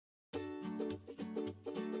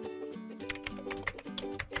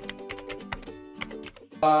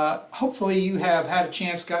Hopefully you have had a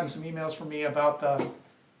chance, gotten some emails from me about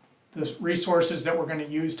the resources that we're going to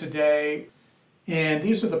use today. And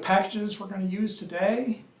these are the packages we're going to use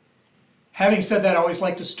today. Having said that, I always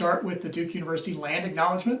like to start with the Duke University land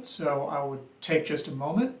acknowledgement, so I would take just a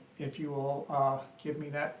moment, if you will give me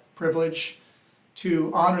that privilege,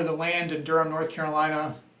 to honor the land in Durham, North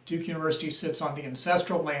Carolina. Duke University sits on the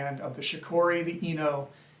ancestral land of the Shakori, the Eno,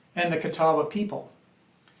 and the Catawba people.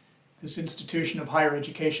 This institution of higher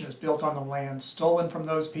education is built on the land stolen from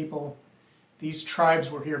those people. These tribes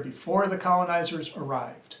were here before the colonizers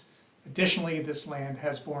arrived. Additionally, this land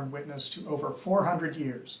has borne witness to over 400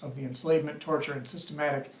 years of the enslavement, torture, and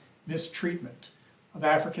systematic mistreatment of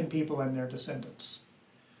African people and their descendants.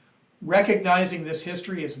 Recognizing this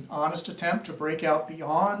history is an honest attempt to break out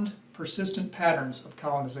beyond persistent patterns of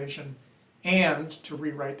colonization and to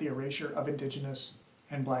rewrite the erasure of indigenous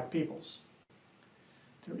and black peoples.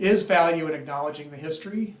 There is value in acknowledging the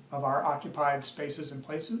history of our occupied spaces and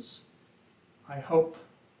places. I hope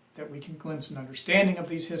that we can glimpse an understanding of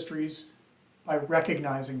these histories by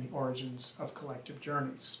recognizing the origins of collective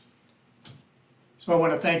journeys. So I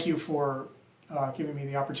want to thank you for giving me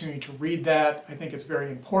the opportunity to read that. I think it's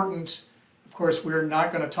very important. Of course, we're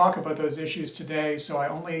not going to talk about those issues today, so I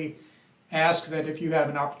only ask that if you have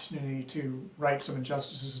an opportunity to right some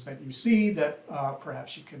injustices that you see, that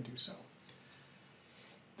perhaps you can do so.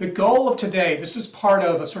 The goal of today, this is part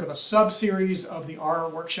of a sort of a sub-series of the R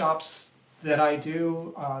workshops that I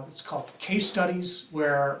do. It's called case studies,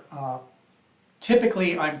 where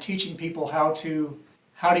typically I'm teaching people how to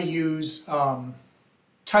use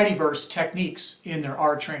Tidyverse techniques in their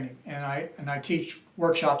R training, and I teach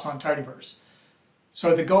workshops on Tidyverse.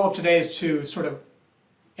 So the goal of today is to sort of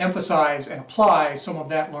emphasize and apply some of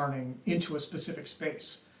that learning into a specific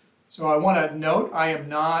space. So I want to note, I am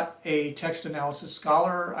not a text analysis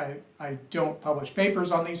scholar. I don't publish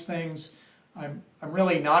papers on these things. I'm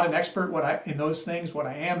really not an expert in those things. What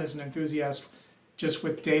I am is an enthusiast just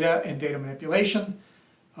with data and data manipulation.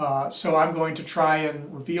 So I'm going to try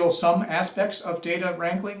and reveal some aspects of data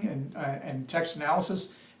wrangling and text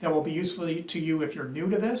analysis that will be useful to you if you're new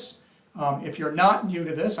to this. If you're not new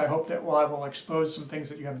to this, I hope that I will expose some things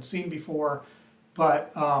that you haven't seen before.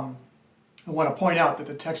 But I want to point out that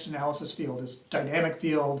the text analysis field is a dynamic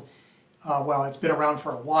field. While it's been around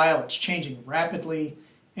for a while, it's changing rapidly.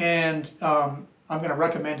 And I'm going to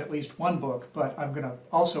recommend at least one book, but I'm going to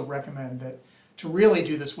also recommend that to really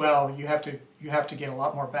do this well, you have to get a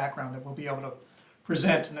lot more background that we'll be able to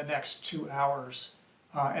present in the next 2 hours.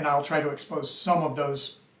 And I'll try to expose some of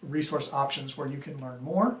those resource options where you can learn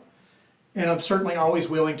more. And I'm certainly always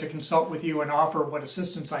willing to consult with you and offer what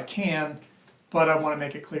assistance I can, but I want to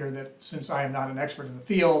make it clear that since I am not an expert in the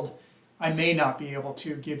field, I may not be able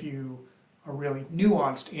to give you a really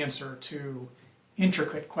nuanced answer to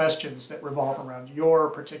intricate questions that revolve around your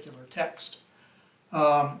particular text.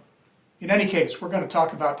 In any case, we're going to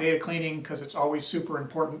talk about data cleaning because it's always super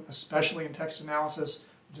important, especially in text analysis.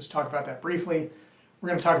 We'll just talk about that briefly. We're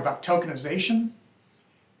going to talk about tokenization.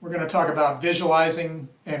 We're going to talk about visualizing,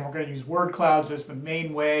 and we're going to use word clouds as the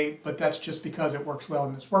main way, but that's just because it works well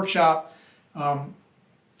in this workshop. We'll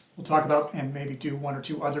talk about and maybe do 1 or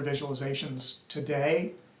 2 other visualizations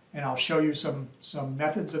today, and I'll show you some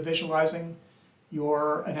methods of visualizing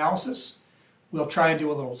your analysis. We'll try and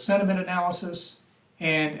do a little sentiment analysis,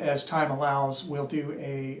 and as time allows, we'll do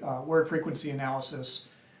a word frequency analysis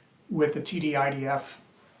with the TD-IDF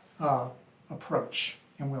approach,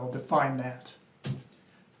 and we'll define that.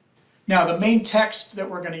 Now, the main text that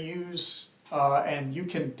we're going to use, and you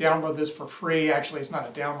can download this for free. Actually, it's not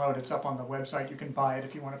a download, it's up on the website. You can buy it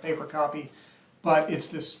if you want a paper copy, but it's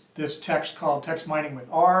this text called Text Mining with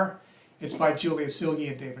R. It's by Julia Silge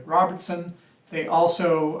and David Robinson. They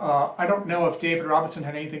also, I don't know if David Robinson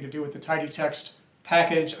had anything to do with the tidytext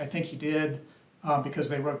package. I think he did because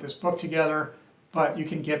they wrote this book together, but you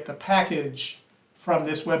can get the package from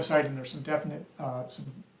this website, and there's some definite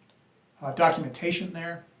documentation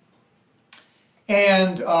there.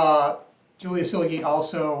 And Julia Silge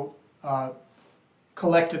also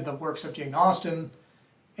collected the works of Jane Austen,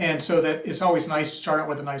 and so that it's always nice to start out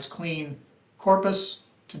with a nice clean corpus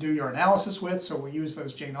to do your analysis with, so we'll use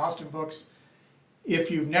those Jane Austen books.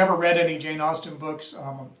 If you've never read any Jane Austen books,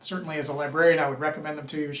 certainly as a librarian I would recommend them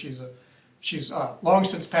to you. She's long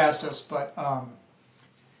since passed us, but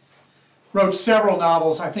wrote several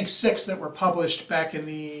novels, I think 6 that were published back in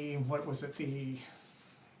the, what was it, the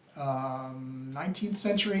 19th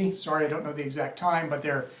century. Sorry, I don't know the exact time, but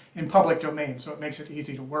they're in public domain, so it makes it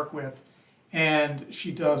easy to work with. And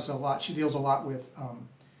she does a lot, she deals a lot with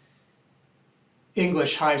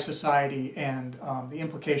English high society and the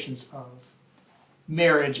implications of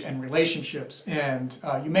marriage and relationships. And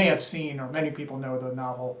you may have seen, or many people know, the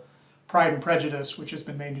novel Pride and Prejudice, which has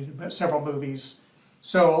been made into several movies.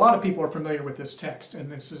 So a lot of people are familiar with this text,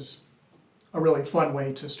 and this is a really fun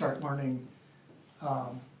way to start learning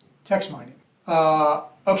text mining.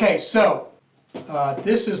 Okay, so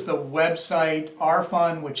this is the website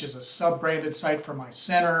Rfun, which is a sub-branded site for my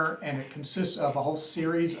center, and it consists of a whole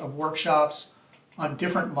series of workshops on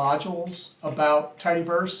different modules about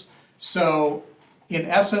Tidyverse. So in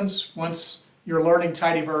essence, once you're learning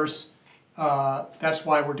Tidyverse, that's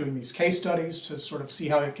why we're doing these case studies, to sort of see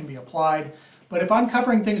how it can be applied. But if I'm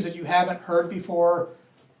covering things that you haven't heard before,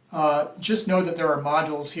 just know that there are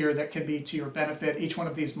modules here that can be to your benefit. Each one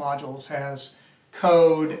of these modules has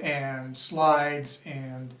code and slides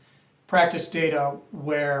and practice data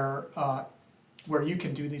where you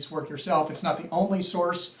can do this work yourself. It's not the only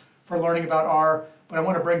source for learning about R, but I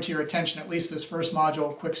want to bring to your attention at least this first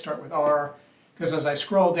module, Quick Start with R, because as I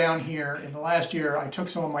scroll down here, in the last year, I took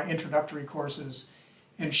some of my introductory courses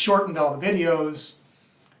and shortened all the videos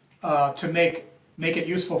to make it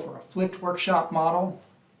useful for a flipped workshop model,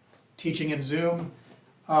 teaching in Zoom.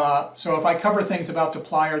 So if I cover things about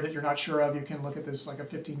dplyr that you're not sure of, you can look at this like a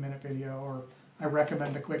 15-minute video, or I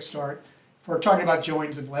recommend the Quick Start. If we're talking about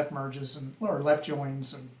joins and left merges, or left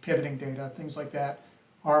joins and pivoting data, things like that,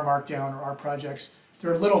 R Markdown or R projects,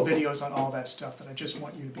 there are little videos on all that stuff that I just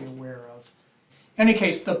want you to be aware of. In any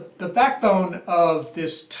case, the backbone of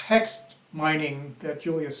this text mining that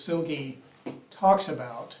Julius Silge talks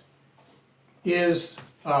about is,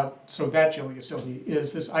 Julius Silge,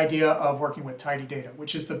 is this idea of working with tidy data,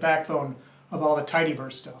 which is the backbone of all the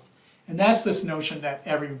Tidyverse stuff. And that's this notion that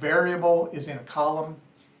every variable is in a column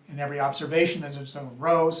and every observation is in its own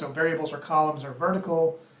row. So variables or columns are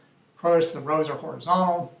vertical, of course the rows are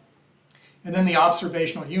horizontal. And then the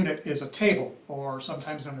observational unit is a table, or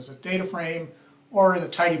sometimes known as a data frame, or in the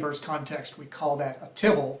Tidyverse context we call that a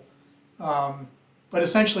tibble, but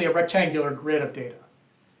essentially a rectangular grid of data.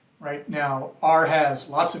 Right now, R has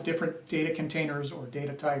lots of different data containers or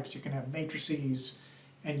data types. You can have matrices,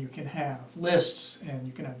 and you can have lists, and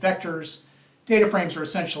you can have vectors. Data frames are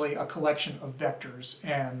essentially a collection of vectors,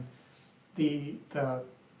 and the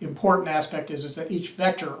important aspect is that each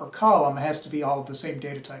vector or column has to be all of the same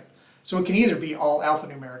data type. So it can either be all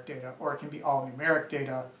alphanumeric data, or it can be all numeric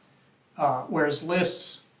data, whereas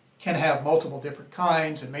lists can have multiple different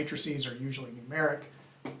kinds, and matrices are usually numeric.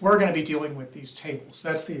 We're going to be dealing with these tables.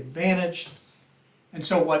 That's the advantage. And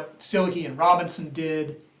so what Silge and Robinson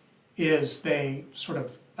did is they sort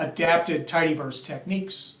of adapted Tidyverse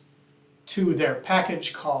techniques to their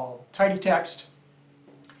package called tidytext.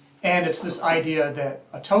 And it's this idea that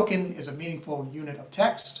a token is a meaningful unit of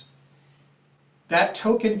text. That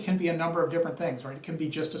token can be a number of different things, right? It can be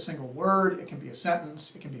just a single word, it can be a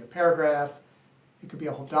sentence, it can be a paragraph, it could be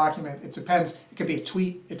a whole document. It depends. It could be a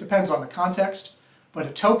tweet. It depends on the context. But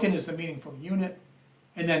a token is the meaningful unit.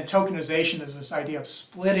 And then tokenization is this idea of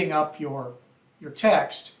splitting up your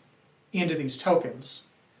text into these tokens,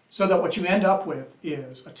 so that what you end up with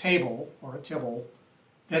is a table, or a tibble,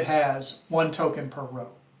 that has one token per row,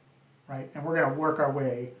 right? And we're going to work our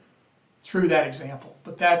way through that example.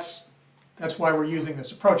 But that's why we're using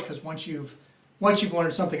this approach, because once you've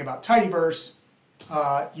learned something about Tidyverse,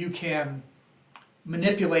 you can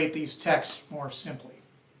manipulate these texts more simply.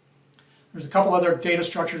 There's a couple other data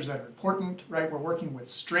structures that are important, right? We're working with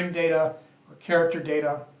string data or character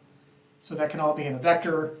data, so that can all be in a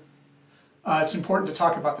vector. It's important to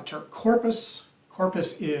talk about the term corpus.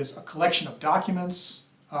 Corpus is a collection of documents,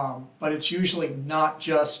 but it's usually not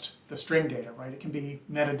just the string data, right? It can be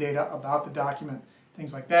metadata about the document,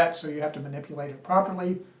 things like that, so you have to manipulate it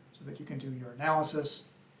properly so that you can do your analysis.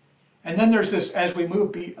 And then there's this, as we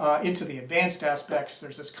move into the advanced aspects,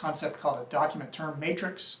 there's this concept called a document term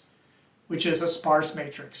matrix, which is a sparse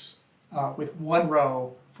matrix with one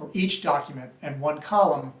row for each document and one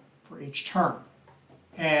column for each term.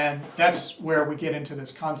 And that's where we get into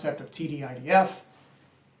this concept of TD-IDF.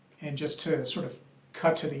 And just to sort of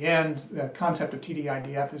cut to the end, the concept of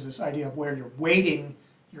TD-IDF is this idea of where you're weighting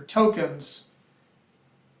your tokens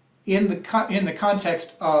in the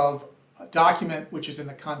context of a document, which is in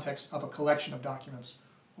the context of a collection of documents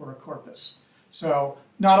or a corpus. So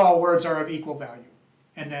not all words are of equal value.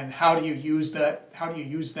 And then how do you use that? How do you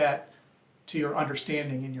use that to your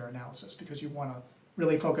understanding in your analysis? Because you want to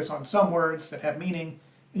really focus on some words that have meaning,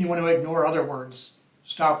 and you want to ignore other words,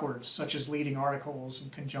 stop words, such as leading articles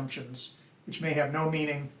and conjunctions, which may have no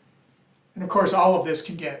meaning. And of course, all of this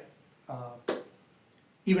can get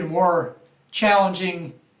even more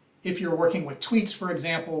challenging if you're working with tweets, for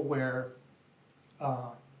example, where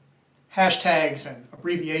hashtags and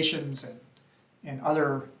abbreviations and and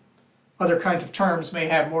other kinds of terms may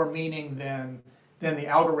have more meaning than the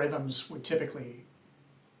algorithms would typically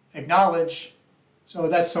acknowledge. So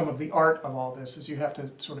that's some of the art of all this, is you have to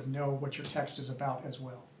sort of know what your text is about as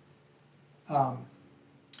well.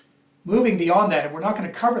 Moving beyond that, and we're not going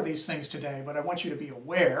to cover these things today, but I want you to be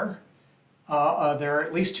aware there are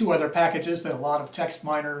at least two other packages that a lot of text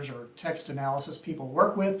miners or text analysis people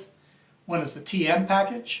work with. One is the TM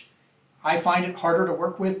package. I find it harder to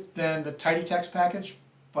work with than the tidytext package,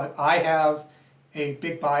 but I have a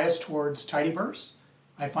big bias towards Tidyverse.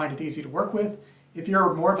 I find it easy to work with. If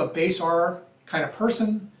you're more of a base R kind of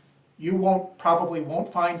person, you probably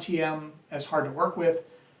won't find TM as hard to work with,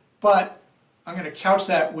 but I'm going to couch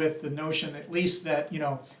that with the notion at least that,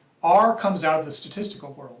 R comes out of the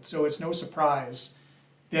statistical world, so it's no surprise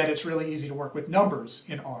that it's really easy to work with numbers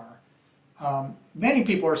in R. Many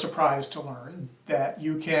people are surprised to learn that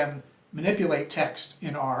you can manipulate text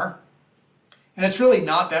in R, and it's really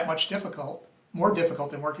not that much more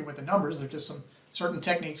difficult than working with the numbers. There are just some certain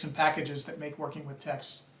techniques and packages that make working with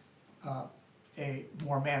text a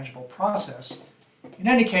more manageable process. In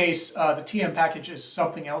any case, the TM package is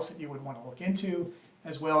something else that you would want to look into,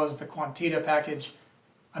 as well as the quantita package.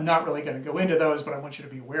 I'm not really going to go into those, but I want you to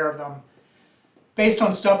be aware of them. Based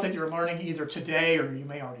on stuff that you're learning either today or you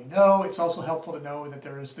may already know, it's also helpful to know that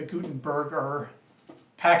there is the Gutenberger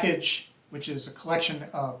package, which is a collection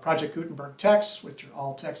of Project Gutenberg texts, which are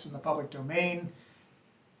all texts in the public domain.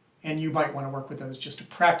 And you might want to work with those just to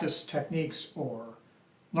practice techniques or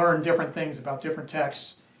learn different things about different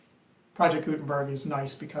texts. Project Gutenberg is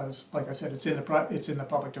nice because, like I said, it's in the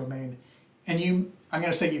public domain. And I'm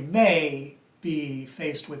going to say you may be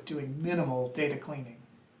faced with doing minimal data cleaning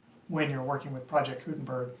when you're working with Project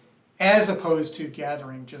Gutenberg, as opposed to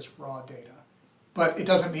gathering just raw data. But it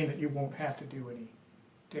doesn't mean that you won't have to do any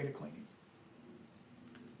data cleaning.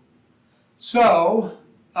 So,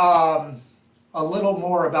 a little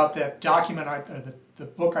more about that document, the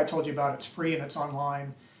book I told you about. It's free and it's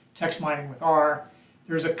online, Text Mining with R.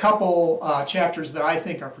 There's a couple chapters that I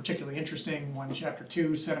think are particularly interesting. One, chapter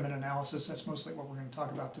 2, sentiment analysis. That's mostly what we're going to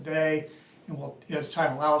talk about today. And as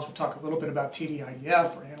time allows, we'll talk a little bit about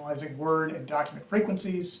TD-IDF, or analyzing word and document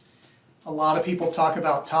frequencies. A lot of people talk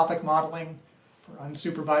about topic modeling for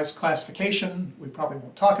unsupervised classification. We probably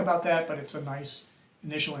won't talk about that, but it's a nice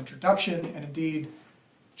initial introduction. And indeed,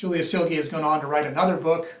 Julia Silge has gone on to write another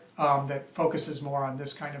book that focuses more on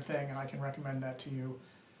this kind of thing, and I can recommend that to you.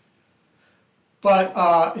 But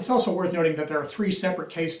it's also worth noting that there are 3 separate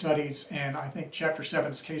case studies, and I think Chapter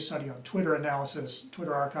 7's case study on Twitter analysis,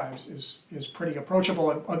 Twitter archives, is pretty approachable,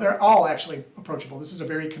 and they're all actually approachable. This is a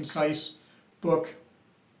very concise book.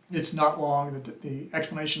 It's not long. The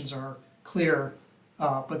explanations are clear,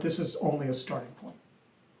 but this is only a starting point.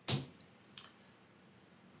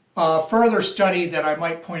 Further study that I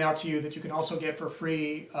might point out to you that you can also get for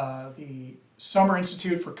free, the Summer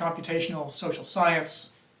Institute for Computational Social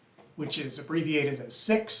Science, which is abbreviated as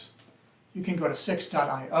SIX. You can go to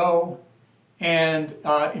six.io, and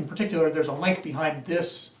in particular, there's a link behind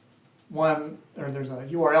this one, or there's a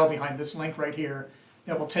URL behind this link right here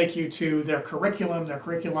that will take you to their curriculum. Their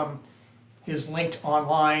curriculum is linked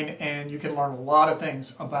online, and you can learn a lot of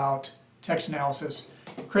things about text analysis.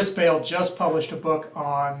 Chris Bale just published a book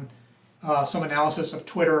on some analysis of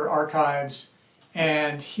Twitter archives,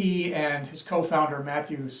 and he and his co-founder,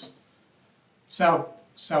 Matthew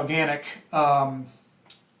Salganic,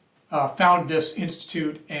 found this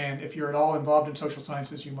institute, and if you're at all involved in social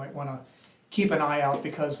sciences, you might want to keep an eye out,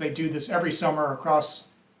 because they do this every summer across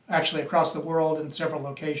the world in several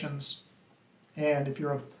locations. And if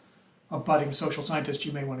you're a budding social scientist,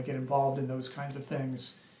 you may want to get involved in those kinds of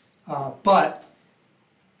things. But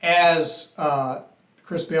as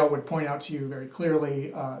Chris Bale would point out to you very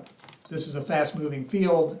clearly, this is a fast-moving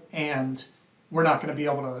field, and we're not going to be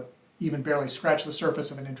able to even barely scratch the surface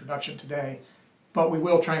of an introduction today, but we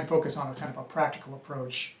will try and focus on a kind of a practical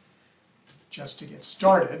approach just to get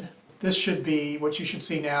started. This should be, what you should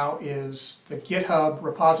see now is the GitHub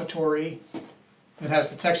repository that has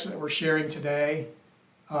the text that we're sharing today.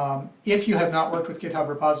 If you have not worked with GitHub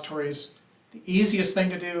repositories, the easiest thing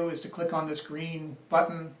to do is to click on this green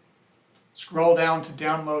button, scroll down to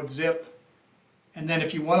download zip, and then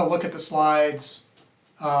if you want to look at the slides,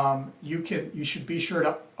 you should be sure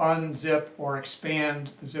to unzip or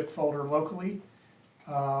expand the zip folder locally.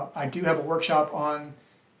 I do have a workshop on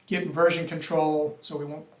Git and version control, so we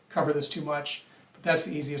won't cover this too much, but that's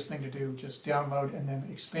the easiest thing to do, just download and then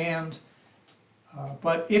expand.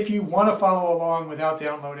 But if you want to follow along without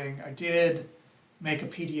downloading, I did make a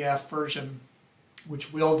PDF version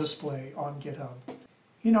which will display on GitHub.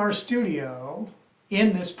 In our studio,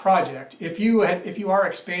 in this project, if you are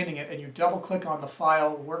expanding it and you double click on the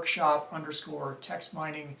file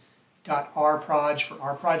workshop_textmining.rproj for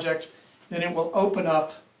our project, then it will open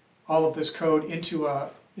up all of this code into an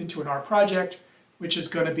R project, which is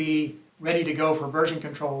going to be ready to go for version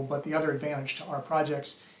control. But the other advantage to R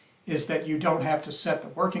projects is that you don't have to set the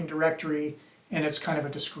working directory, and it's kind of a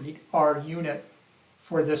discrete R unit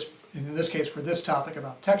for this, in this case for this topic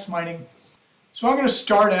about text mining. So I'm going to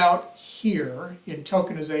start out here in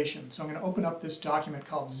tokenization. So I'm going to open up this document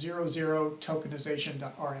called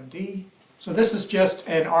 00tokenization.rmd. So this is just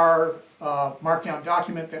an R markdown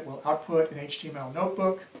document that will output an HTML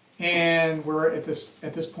notebook. And we're at this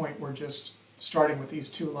point, we're just starting with these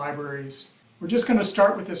two libraries. We're just going to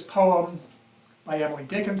start with this poem by Emily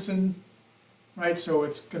Dickinson, right? So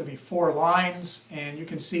it's going to be 4 lines, and you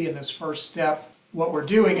can see in this first step, what we're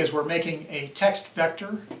doing is we're making a text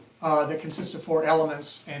vector that consists of 4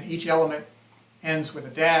 elements, and each element ends with a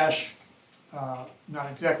dash.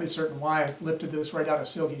 Not exactly certain why. I lifted this right out of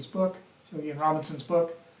Silge Robinson's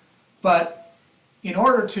book. But in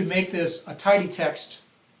order to make this a tidytext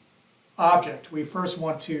object, we first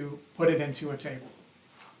want to put it into a table,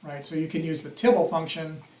 right? So you can use the tibble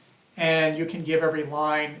function, and you can give every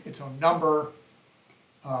line its own number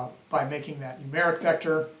by making that numeric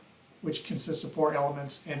vector, which consists of 4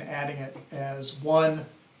 elements, and adding it as one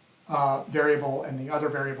variable, and the other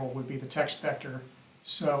variable would be the text vector.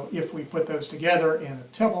 So if we put those together in a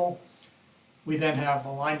tibble, we then have the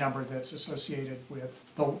line number that's associated with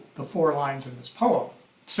the 4 lines in this poem.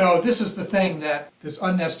 So this is the thing that this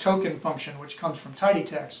unnest token function, which comes from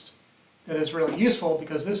tidytext, that is really useful,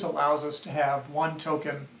 because this allows us to have 1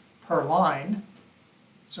 token per line.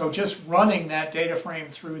 So just running that data frame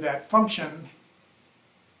through that function,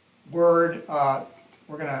 word,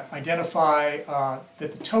 we're going to identify that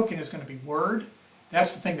the token is going to be word.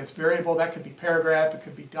 That's the thing that's variable. That could be paragraph, it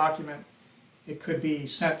could be document, it could be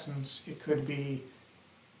sentence, it could be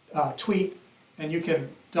tweet, and you can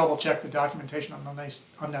double check the documentation on the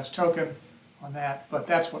unnest token on that, but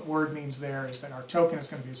that's what word means there, is that our token is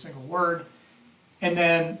going to be a single word. And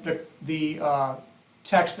then the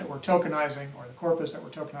text that we're tokenizing, or the corpus that we're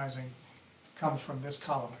tokenizing, comes from this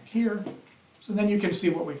column right here. So then you can see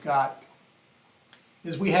what we've got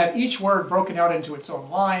is we have each word broken out into its own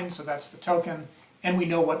line, so that's the token, and we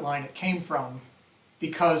know what line it came from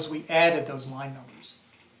because we added those line numbers.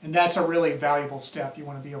 And that's a really valuable step. You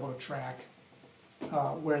want to be able to track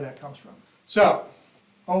where that comes from. So,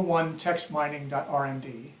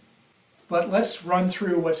 01textmining.rmd. But let's run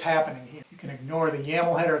through what's happening here. You can ignore the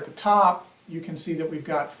YAML header at the top. You can see that we've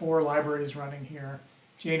got 4 libraries running here.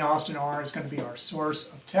 Jane Austen R is going to be our source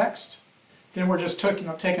of text. Then we're just taking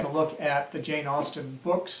a look at the Jane Austen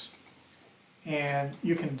books, and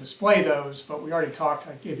you can display those, but we already talked,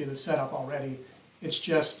 I gave you the setup already. It's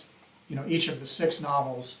just, each of the 6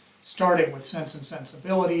 novels, starting with Sense and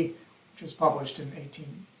Sensibility, which was published in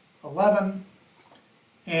 1811.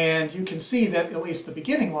 And you can see that at least the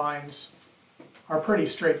beginning lines are pretty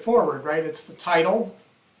straightforward, right? It's the title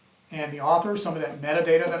and the author, some of that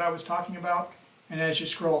metadata that I was talking about. And as you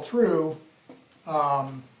scroll through,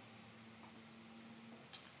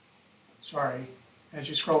 as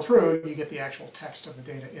you scroll through, you get the actual text of the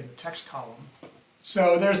data in the text column.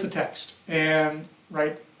 So there's the text, and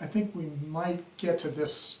I think we might get to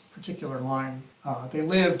this particular line. They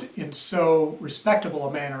lived in so respectable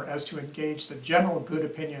a manner as to engage the general good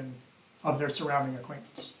opinion of their surrounding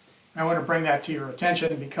acquaintance. And I want to bring that to your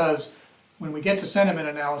attention, because when we get to sentiment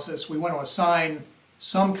analysis, we want to assign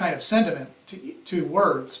some kind of sentiment to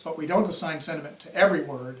words, but we don't assign sentiment to every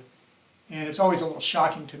word. And it's always a little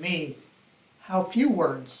shocking to me how few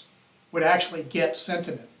words would actually get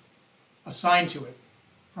sentiment assigned to it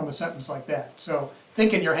from a sentence like that. So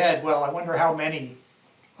think in your head, well, I wonder how many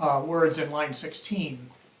words in line 16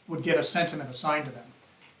 would get a sentiment assigned to them.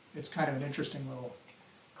 It's kind of an interesting little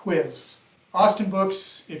quiz. Austen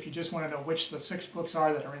books, if you just want to know which the 6 books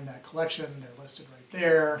are that are in that collection, they're listed right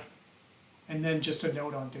there. And then just a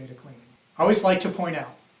note on data cleaning. I always like to point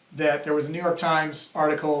out that there was a New York Times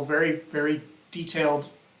article, very, very detailed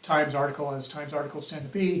Times article, as Times articles tend to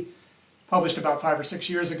be, published about 5 or 6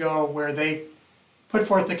 years ago, where they put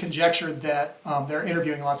forth the conjecture that they're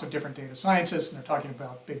interviewing lots of different data scientists, and they're talking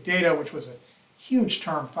about big data, which was a huge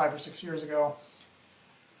term 5 or 6 years ago.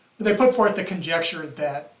 But they put forth the conjecture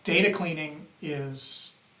that data cleaning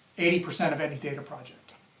is 80% of any data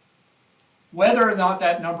project. Whether or not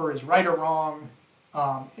that number is right or wrong,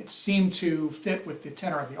 it seemed to fit with the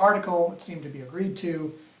tenor of the article. It seemed to be agreed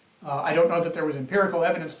to. I don't know that there was empirical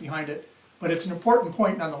evidence behind it, but it's an important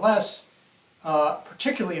point nonetheless,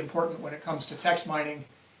 particularly important when it comes to text mining.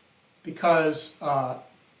 because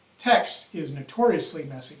text is notoriously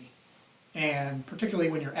messy, and particularly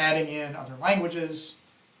when you're adding in other languages,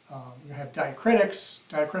 you have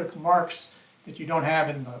diacritical marks that you don't have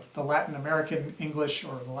in the Latin American English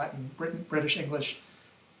or the British English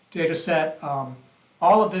data set.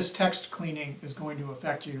 All of this text cleaning is going to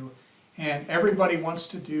affect you, and everybody wants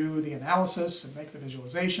to do the analysis and make the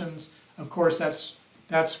visualizations. Of course,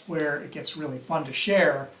 that's where it gets really fun to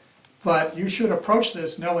share, but you should approach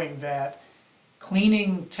this knowing that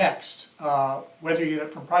cleaning text, whether you get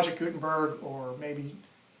it from Project Gutenberg or maybe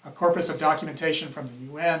a corpus of documentation from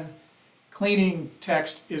the UN, cleaning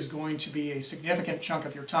text is going to be a significant chunk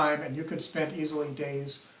of your time, and you could spend easily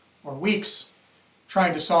days or weeks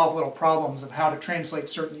trying to solve little problems of how to translate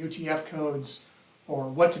certain UTF codes or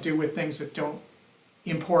what to do with things that don't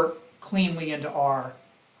import cleanly into R.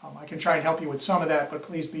 I can try and help you with some of that, but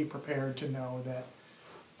please be prepared to know that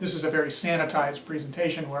this is a very sanitized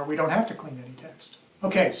presentation where we don't have to clean any text.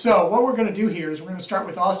 Okay, so what we're going to do here is we're going to start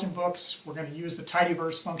with Austen books. We're going to use the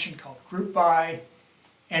Tidyverse function called group by,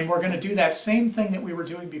 and we're going to do that same thing that we were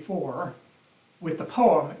doing before with the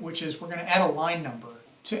poem, which is we're going to add a line number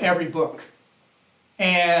to every book,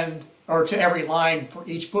 or to every line for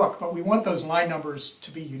each book, but we want those line numbers to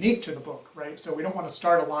be unique to the book, right? So we don't want to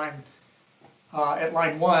start a line at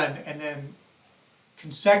line 1 and then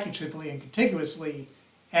consecutively and contiguously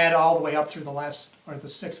add all the way up through the last or the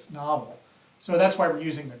 6th novel. So that's why we're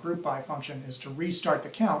using the group by function, is to restart the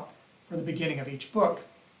count for the beginning of each book.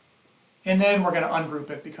 And then we're going to ungroup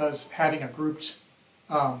it because having a grouped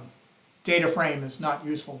data frame is not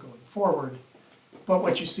useful going forward. But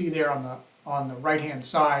what you see there on the right-hand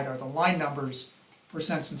side are the line numbers for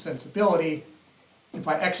Sense and Sensibility. If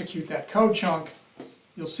I execute that code chunk,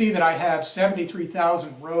 you'll see that I have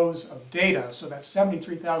 73,000 rows of data. So that's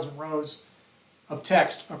 73,000 rows of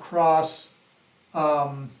text across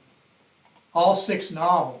all 6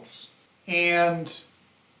 novels. And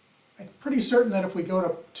I'm pretty certain that if we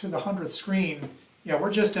go to the 100th screen, yeah,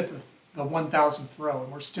 we're just at the 1,000th row,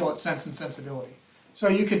 and we're still at Sense and Sensibility. So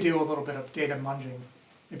you could do a little bit of data munging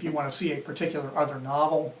if you want to see a particular other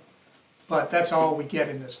novel, but that's all we get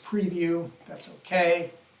in this preview. That's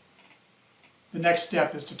okay. The next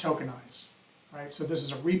step is to tokenize, right? So this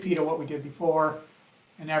is a repeat of what we did before,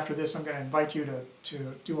 and after this I'm going to invite you to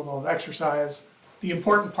do a little exercise. The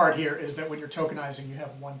important part here is that when you're tokenizing, you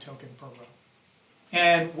have 1 token per row.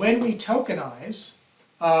 And when we tokenize,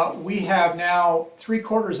 we have now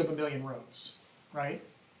 750,000 rows, right?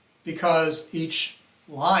 Because each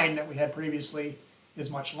line that we had previously is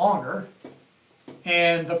much longer.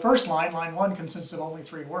 And the first line, line 1, consists of only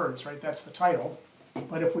 3 words, right? That's the title.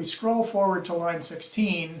 But if we scroll forward to line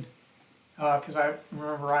 16, because I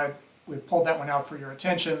remember we pulled that one out for your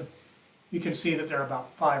attention, you can see that there are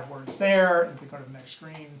about 5 words there. And if we go to the next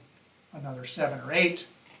screen, another 7 or 8.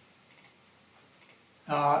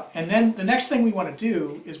 And then the next thing we want to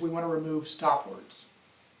do is we want to remove stop words.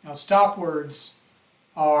 Now, stop words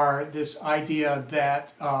are this idea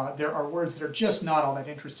that there are words that are just not all that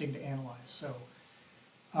interesting to analyze. So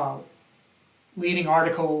leading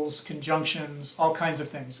articles, conjunctions, all kinds of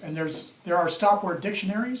things. And there are stop word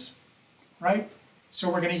dictionaries, right? So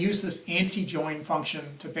we're going to use this anti-join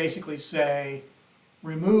function to basically say,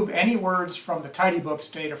 remove any words from the Tidybooks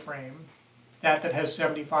data frame, that has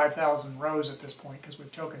 75,000 rows at this point because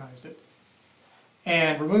we've tokenized it,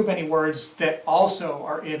 and remove any words that also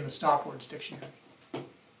are in the stop words dictionary.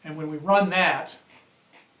 And when we run that,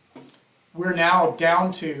 we're now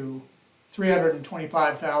down to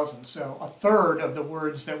 325,000. So a third of the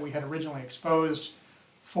words that we had originally exposed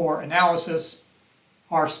for analysis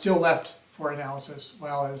are still left for analysis,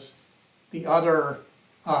 while as the other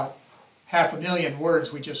 500,000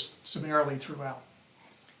 words we just summarily threw out.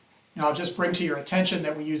 Now I'll just bring to your attention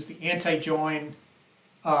that we use the anti-join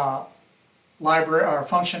library or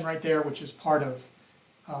function right there, which is part of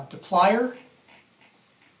dplyr.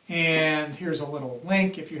 And here's a little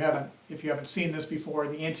link if you haven't seen this before.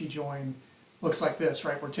 The anti-join looks like this,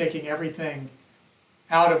 right? We're taking everything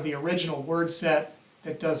out of the original word set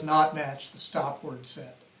that does not match the stop word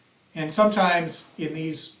set. And sometimes in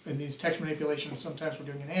these text manipulations, sometimes we're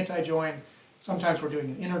doing an anti-join, sometimes we're doing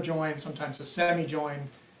an inner join, sometimes a semi-join.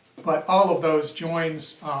 But all of those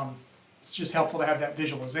joins, it's just helpful to have that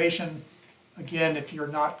visualization. Again, if you're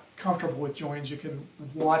not comfortable with joins, you can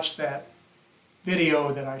watch that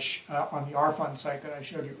video that on the Rfun site that I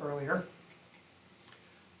showed you earlier.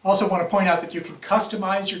 Also want to point out that you can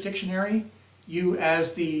customize your dictionary. You,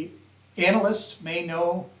 as the analyst, may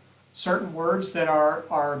know certain words that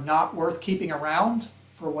are not worth keeping around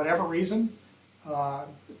for whatever reason.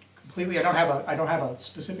 Completely, I don't have a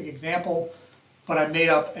specific example, but I made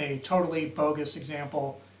up a totally bogus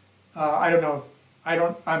example. I don't know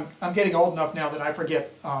if, I'm getting old enough now that I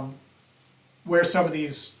forget where some of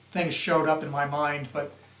these things showed up in my mind,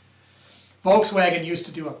 but Volkswagen used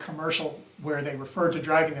to do a commercial where they referred to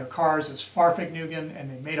driving their cars as Fahrvergnügen, and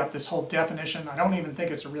they made up this whole definition. I don't even think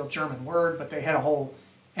it's a real German word, but they had a whole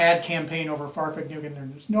ad campaign over Fahrvergnügen,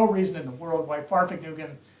 and there's no reason in the world why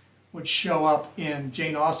Fahrvergnügen would show up in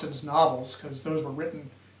Jane Austen's novels, because those were written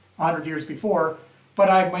 100 years before, but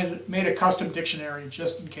I made a custom dictionary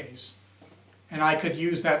just in case. And I could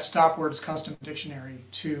use that stop words custom dictionary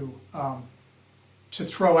to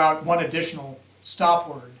throw out one additional stop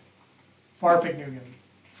word, Fahrvergnügen,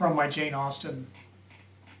 from my Jane Austen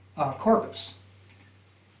corpus.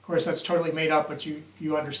 Of course, that's totally made up, but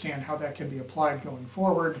you understand how that can be applied going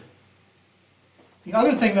forward. The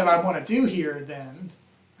other thing that I want to do here then,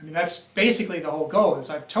 I mean, that's basically the whole goal, is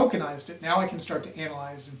I've tokenized it. Now I can start to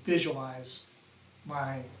analyze and visualize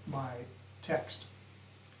my text.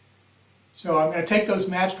 So I'm going to take those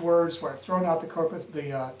matched words where I've thrown out the corpus,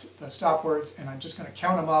 the stop words, and I'm just going to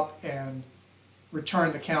count them up and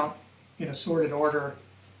return the count in a sorted order.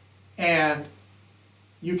 And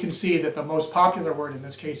you can see that the most popular word in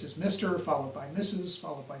this case is Mr., followed by Mrs.,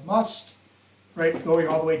 followed by must, right, going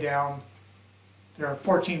all the way down. There are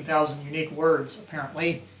 14,000 unique words,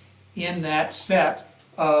 apparently, in that set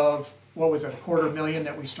of, what was it, 250,000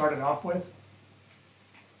 that we started off with.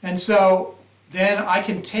 And so then I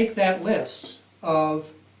can take that list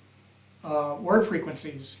of word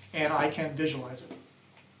frequencies and I can visualize it.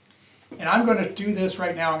 And I'm going to do this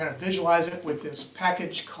right now. I'm going to visualize it with this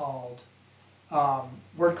package called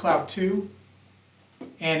Word Cloud 2.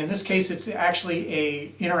 And in this case, it's actually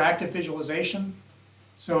an interactive visualization.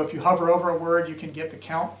 So if you hover over a word, you can get the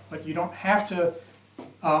count, but you don't have to.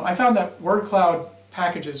 I found that word cloud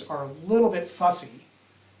packages are a little bit fussy.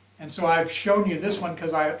 And so I've shown you this one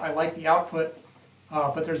because I like the output,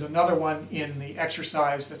 but there's another one in the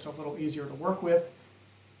exercise that's a little easier to work with.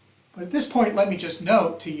 But at this point, let me just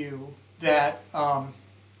note to you that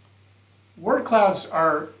word clouds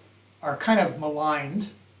are kind of maligned,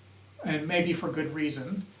 and maybe for good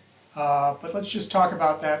reason. But let's just talk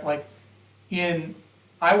about that. Like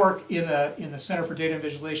I work in the Center for Data and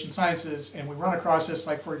Visualization Sciences, and we run across this,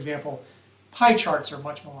 like, for example, pie charts are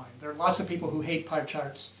much maligned. There are lots of people who hate pie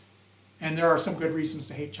charts, and there are some good reasons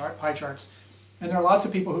to hate pie charts. And there are lots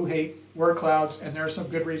of people who hate word clouds, and there are some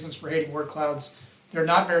good reasons for hating word clouds. They're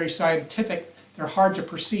not very scientific, they're hard to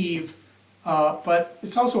perceive, but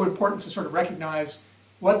it's also important to sort of recognize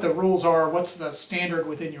what the rules are, what's the standard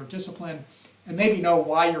within your discipline, and maybe know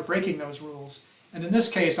why you're breaking those rules. And in this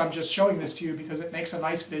case, I'm just showing this to you because it makes a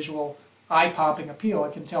nice visual, eye-popping appeal.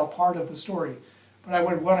 It can tell part of the story. But I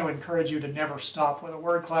would want to encourage you to never stop with a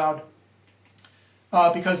word cloud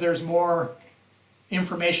because there's more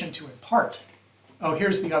information to impart. Oh,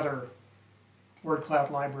 here's the other word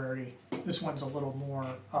cloud library. This one's a little more,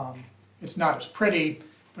 it's not as pretty,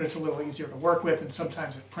 but it's a little easier to work with, and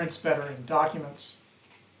sometimes it prints better in documents.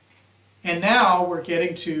 And now we're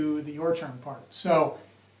getting to the your turn part. So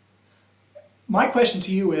my question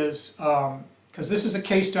to you is, because this is a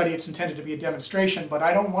case study, it's intended to be a demonstration, but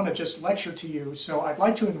I don't want to just lecture to you, so I'd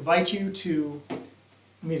like to invite you to, let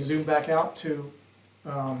me zoom back out, to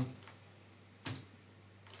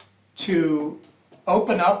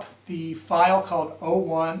open up the file called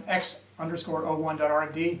x_01.rnd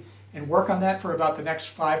and work on that for about the next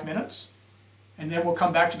 5 minutes. And then we'll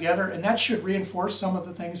come back together, and that should reinforce some of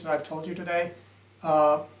the things that I've told you today.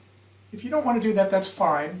 If you don't want to do that, that's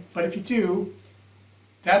fine. But if you do,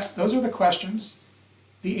 those are the questions.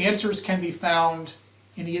 The answers can be found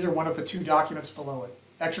in either one of the two documents below it.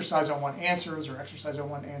 Exercise 01 answers or exercise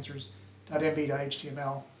 01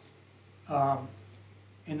 answers.mb.html.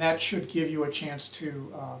 And that should give you a chance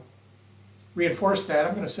to reinforce that.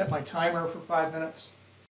 I'm going to set my timer for 5 minutes.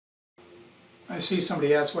 I see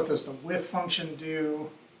somebody asked, what does the with function do?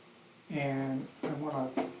 And I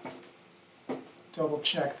want to double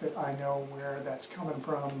check that I know where that's coming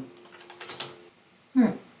from.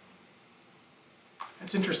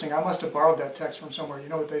 That's interesting. I must have borrowed that text from somewhere. You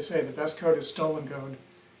know what they say, the best code is stolen code.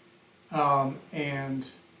 And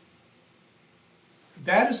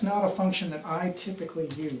that is not a function that I typically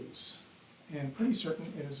use. And pretty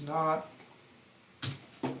certain it is not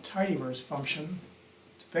a Tidyverse function.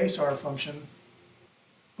 It's a base R function.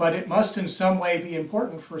 But it must in some way be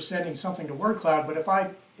important for sending something to word cloud. But if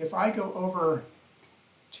I go over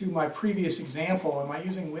to my previous example, am I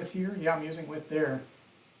using with here? Yeah, I'm using with there.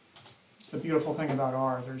 It's the beautiful thing about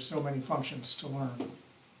R. There's so many functions to learn.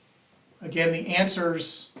 Again, the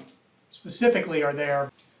answers specifically are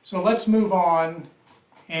there. So let's move on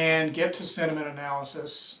and get to sentiment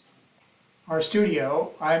analysis,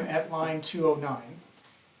 RStudio, I'm at line 209.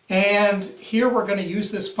 And here we're going to use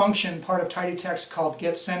this function, part of tidytext, called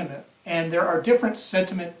getSentiment. And there are different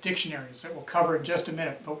sentiment dictionaries that we'll cover in just a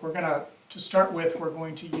minute. But we're going to start with, we're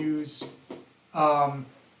going to use the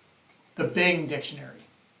Bing dictionary.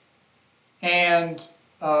 And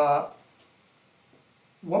what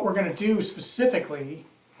we're going to do specifically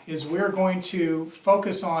is we're going to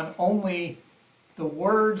focus on only the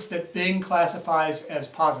words that Bing classifies as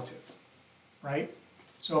positive, right?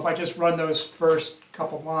 So if I just run those first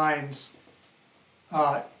couple lines,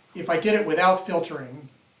 if I did it without filtering,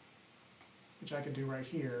 which I could do right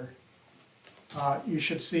here, you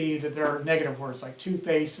should see that there are negative words like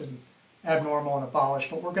two-face and abnormal and abolish,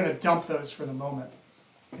 but we're going to dump those for the moment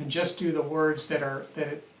and just do the words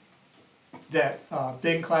that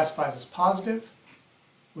Bing classifies as positive,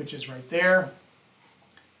 which is right there.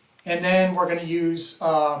 And then we're going to use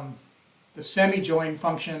the semi-join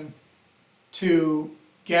function to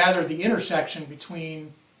gather the intersection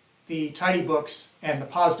between the tidy books and the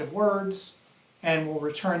positive words, and we'll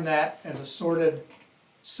return that as a sorted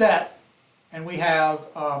set. And we have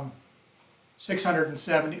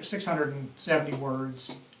 670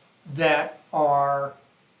 words that are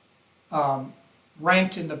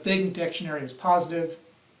ranked in the Bing dictionary as positive.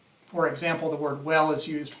 For example, the word well is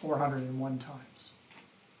used 401 times.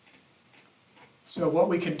 So what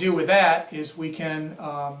we can do with that is we can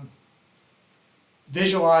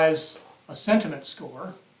visualize a sentiment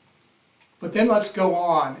score, but then let's go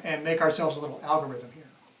on and make ourselves a little algorithm here,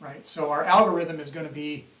 right? So our algorithm is going to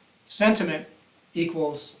be sentiment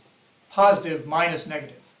equals positive minus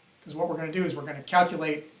negative, because what we're going to do is we're going to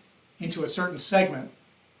calculate into a certain segment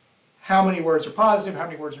how many words are positive, how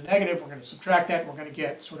many words are negative. We're going to subtract that, and we're going to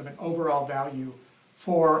get sort of an overall value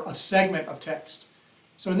for a segment of text.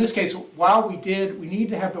 So in this case, while we need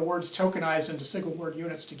to have the words tokenized into single word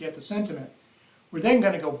units to get the sentiment, we're then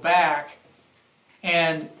going to go back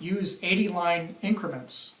and use 80-line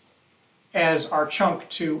increments as our chunk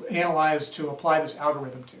to analyze, to apply this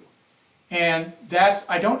algorithm to. And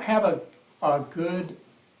I don't have a good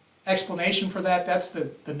explanation for that. That's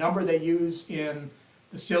the number they use in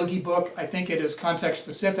the Silge book. I think it is context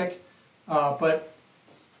specific, but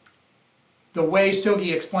the way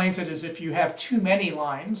Silge explains it is if you have too many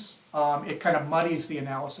lines, it kind of muddies the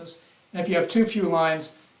analysis. And if you have too few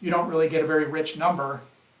lines, you don't really get a very rich number.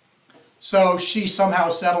 So she somehow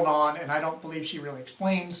settled on, and I don't believe she really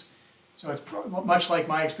explains, so it's much like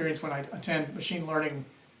my experience when I attend machine learning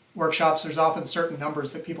workshops, there's often certain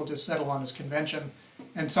numbers that people just settle on as convention,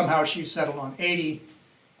 and somehow she settled on 80,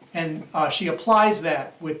 and she applies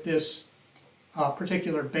that with this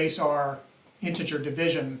particular base R integer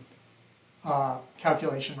division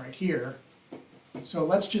calculation right here. So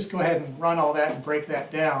let's just go ahead and run all that and break that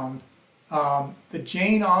down. The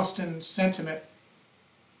Jane Austen sentiment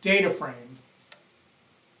data frame,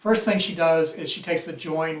 first thing she does is she takes the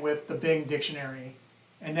join with the Bing dictionary,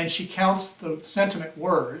 and then she counts the sentiment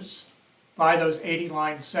words by those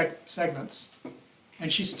 80-line segments,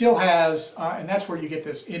 and she still has, and that's where you get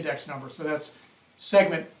this index number, so that's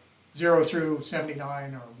segment 0 through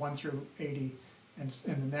 79, or 1 through 80, and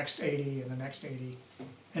the next 80, and the next 80,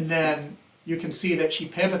 and then you can see that she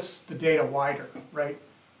pivots the data wider, right?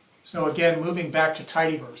 So again, moving back to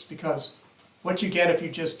Tidyverse, because what you get if you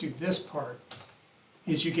just do this part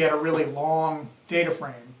is you get a really long data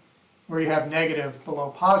frame where you have negative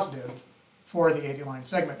below positive for the 80-line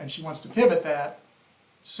segment, and she wants to pivot that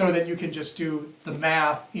so that you can just do the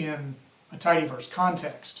math in a Tidyverse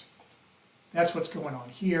context. That's what's going on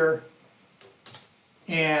here,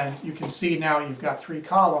 and you can see now you've got 3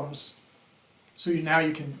 columns, so now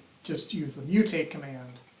you can just use the mutate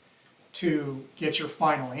command to get your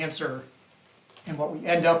final answer, and what we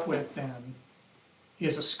end up with then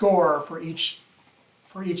is a score for each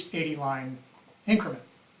 80-line increment.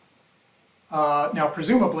 Now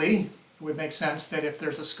presumably it would make sense that if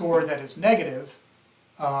there's a score that is negative,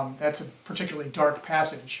 that's a particularly dark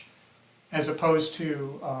passage, as opposed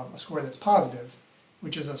to a score that's positive,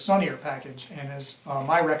 which is a sunnier package, and as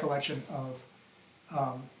my recollection of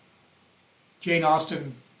Jane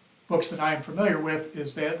Austen books that I am familiar with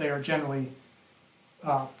is that they are generally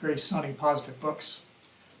very sunny, positive books.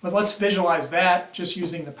 But let's visualize that just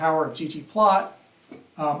using the power of ggplot.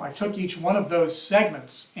 I took each one of those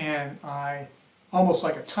segments and I, almost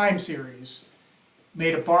like a time series,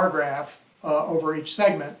 made a bar graph over each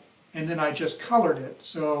segment, and then I just colored it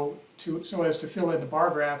so as to fill in the bar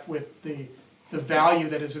graph with the value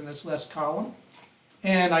that is in this left column.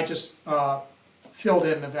 And I just filled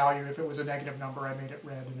in the value. If it was a negative number, I made it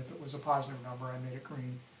red, and if it was a positive number, I made it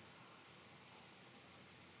green.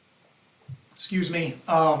 excuse me,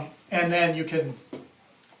 and then you can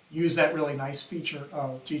use that really nice feature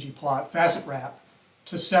of ggplot facet wrap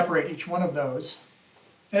to separate each one of those.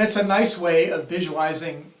 And it's a nice way of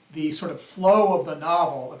visualizing the sort of flow of the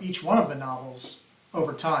novel, of each one of the novels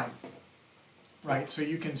over time, right? So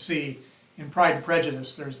you can see in Pride and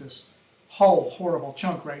Prejudice, there's this whole horrible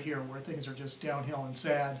chunk right here where things are just downhill and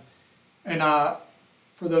sad. And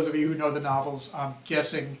for those of you who know the novels, I'm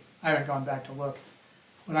guessing, I haven't gone back to look,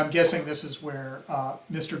 but I'm guessing this is where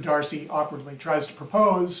Mr. Darcy awkwardly tries to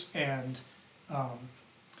propose, and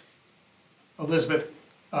Elizabeth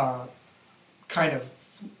kind of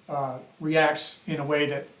reacts in a way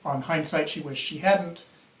that, on hindsight, she wished she hadn't,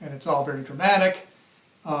 and it's all very dramatic,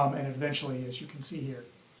 and eventually, as you can see here,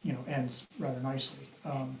 ends rather nicely.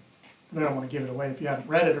 But I don't want to give it away if you haven't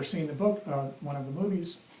read it or seen the book, one of the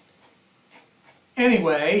movies.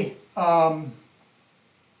 Anyway,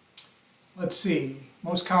 let's see,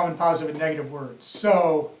 most common positive and negative words.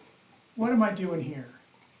 So, what am I doing here?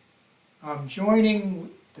 I'm joining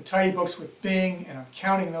the tidy books with Bing, and I'm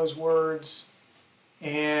counting those words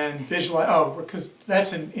and visualize, because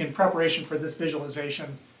that's in preparation for this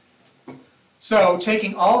visualization. So,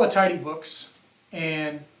 taking all the tidy books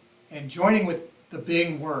and joining with the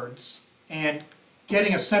Bing words and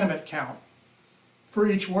getting a sentiment count for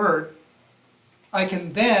each word, I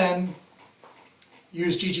can then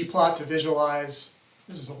use ggplot to visualize.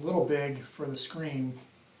 This is a little big for the screen.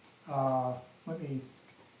 Let me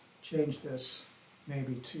change this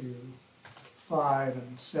maybe to 5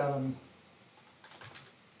 and 7,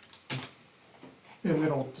 and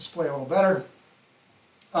it'll display a little better.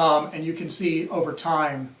 And you can see over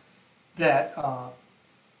time that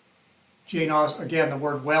Jane Austen, again, the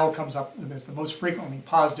word well comes up as the most frequently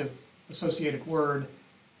positive associated word,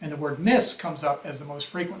 and the word miss comes up as the most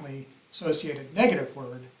frequently associated negative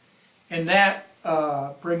word. And that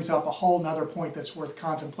brings up a whole nother point that's worth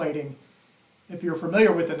contemplating. If you're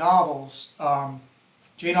familiar with the novels,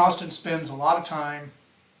 Jane Austen spends a lot of time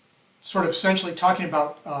sort of essentially talking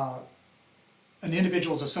about an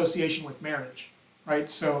individual's association with marriage, right?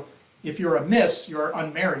 So if you're a miss, you're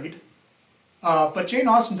unmarried. But Jane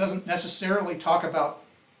Austen doesn't necessarily talk about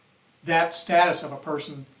that status of a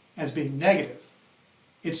person as being negative.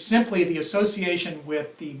 It's simply the association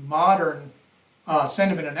with the modern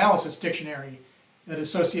sentiment analysis dictionary that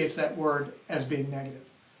associates that word as being negative.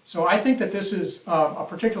 So I think that this is a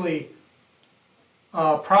particularly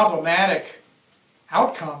problematic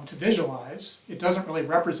outcome to visualize. It doesn't really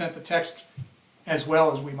represent the text as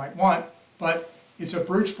well as we might want, but it's a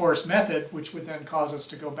brute force method, which would then cause us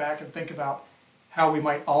to go back and think about how we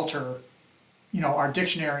might alter, our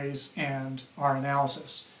dictionaries and our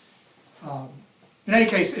analysis. In any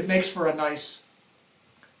case, it makes for a nice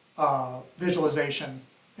visualization,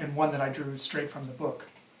 and one that I drew straight from the book.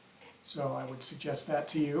 So I would suggest that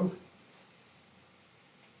to you.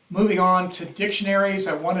 Moving on to dictionaries,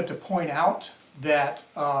 I wanted to point out that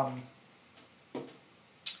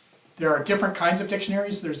there are different kinds of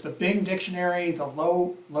dictionaries. There's the Bing dictionary, the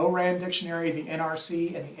Low-Rand dictionary, the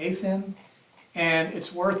NRC, and the AFINN. And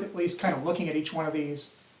it's worth at least kind of looking at each one of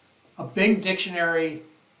these. A Bing dictionary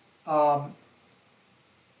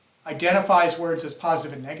identifies words as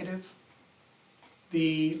positive and negative.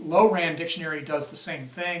 The Low-Rand dictionary does the same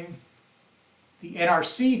thing. The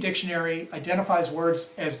NRC dictionary identifies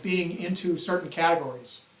words as being into certain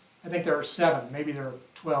categories. I think there are 7, maybe there are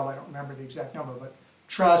 12, I don't remember the exact number, but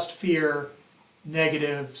trust, fear,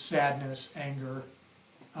 negative, sadness, anger.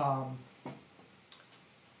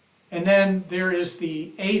 And then there is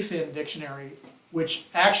the AFINN dictionary, which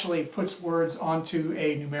actually puts words onto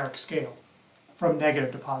a numeric scale from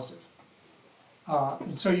negative to positive.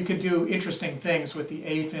 And so you can do interesting things with the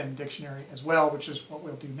AFINN dictionary as well, which is what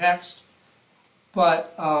we'll do next.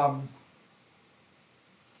 But,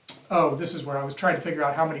 this is where I was trying to figure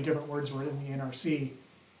out how many different words were in the NRC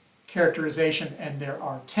characterization, and there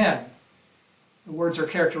are 10. The words are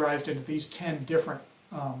characterized into these 10 different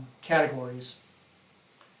categories.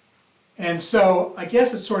 And so I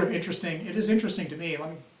guess it's sort of interesting. It is interesting to me.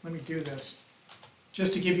 Let me do this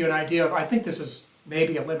just to give you an idea of, I think this is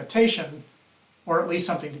maybe a limitation, or at least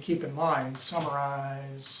something to keep in mind.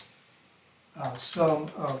 Summarize sum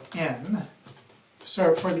of n.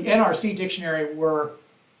 So for the NRC dictionary,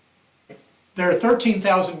 there are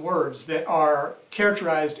 13,000 words that are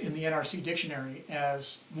characterized in the NRC dictionary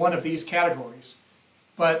as one of these categories.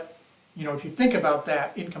 But if you think about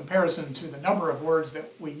that in comparison to the number of words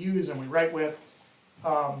that we use and we write with,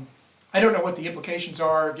 I don't know what the implications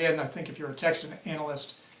are. Again, I think if you're a text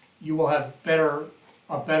analyst, you will have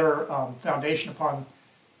a better foundation upon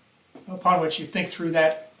which you think through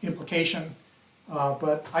that implication.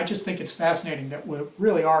 But I just think it's fascinating that we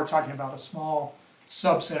really are talking about a small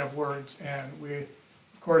subset of words, and we,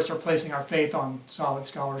 of course, are placing our faith on solid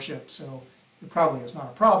scholarship, so it probably is not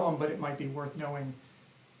a problem, but it might be worth knowing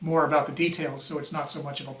more about the details so it's not so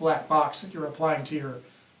much of a black box that you're applying to your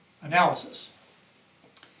analysis.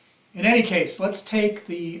 In any case, let's take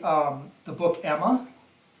the book Emma,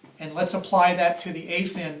 and let's apply that to the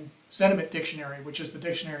AFINN sentiment dictionary, which is the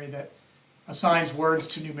dictionary that assigns words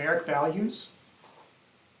to numeric values.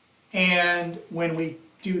 And when we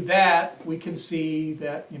do that, we can see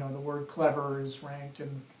that, you know, the word clever is ranked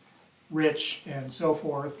and rich and so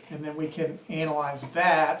forth, and then we can analyze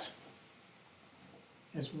that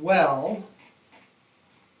as well.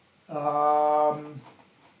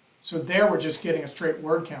 So there we're just getting a straight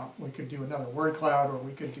word count. We could do another word cloud, or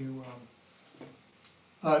we could do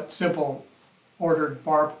a simple ordered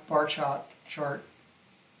bar chart.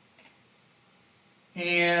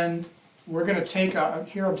 And we're going to take,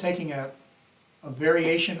 here I'm taking a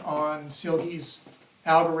variation on Silge's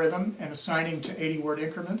algorithm and assigning to 80-word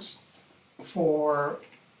increments for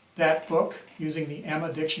that book using the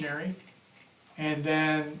Emma dictionary, and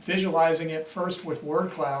then visualizing it first with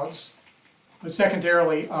word clouds, but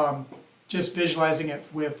secondarily just visualizing it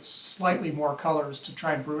with slightly more colors to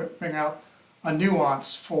try and bring out a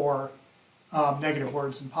nuance for negative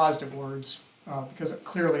words and positive words, because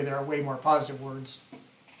clearly there are way more positive words.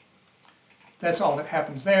 That's all that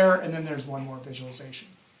happens there, and then there's one more visualization.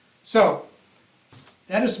 So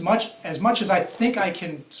that is as much as I think I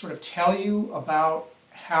can sort of tell you about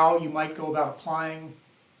how you might go about applying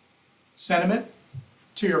sentiment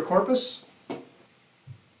to your corpus.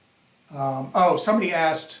 Oh, somebody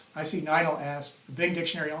asked, I see Ninel asked, the Bing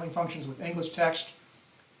Dictionary only functions with English text.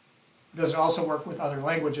 Does it also work with other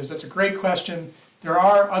languages? That's a great question. There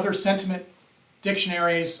are other sentiment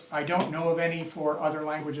dictionaries. I don't know of any for other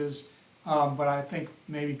languages, but I think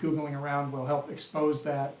maybe Googling around will help expose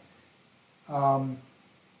that.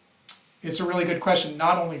 It's a really good question,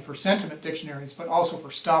 not only for sentiment dictionaries, but also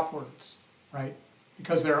for stop words, right?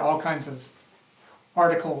 Because there are all kinds of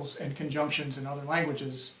articles and conjunctions in other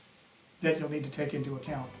languages that you'll need to take into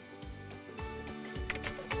account.